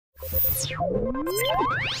Hi,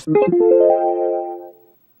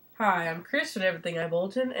 I'm Chris with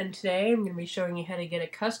App-empty.icn, and today I'm going to be showing you how to get a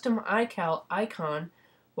custom iCal icon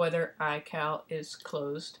whether iCal is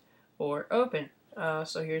closed or open.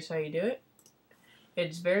 So here's how you do it.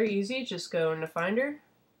 It's very easy. Just go into Finder,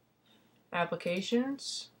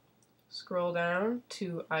 Applications, scroll down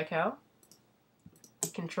to iCal,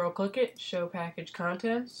 control click it, Show Package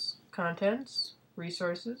Contents,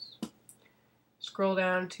 Resources, scroll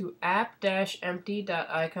down to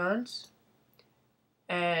App-empty.icons,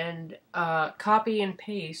 and copy and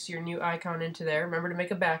paste your new icon into there. Remember to make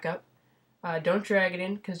a backup. Don't drag it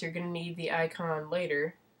in because you're going to need the icon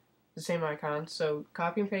later, the same icon. So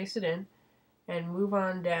copy and paste it in and move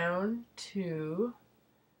on down to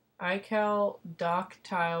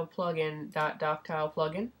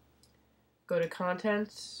iCalDockTilePlugin.docktileplugin. Go to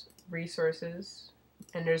Contents, Resources,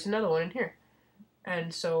 and there's another one in here.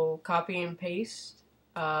 And so copy and paste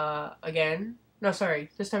again. No,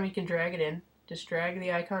 sorry, this time you can drag it in. Just drag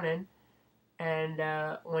the icon in, and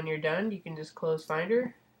when you're done, you can just close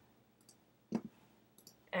Finder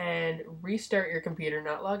and restart your computer.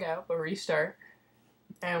 Not log out, but restart.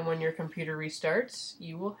 And when your computer restarts,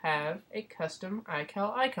 you will have a custom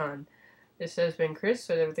iCal icon. This has been Chris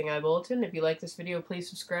with Everything iBulletin. If you like this video, please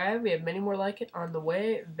subscribe. We have many more like it on the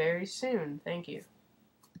way very soon. Thank you.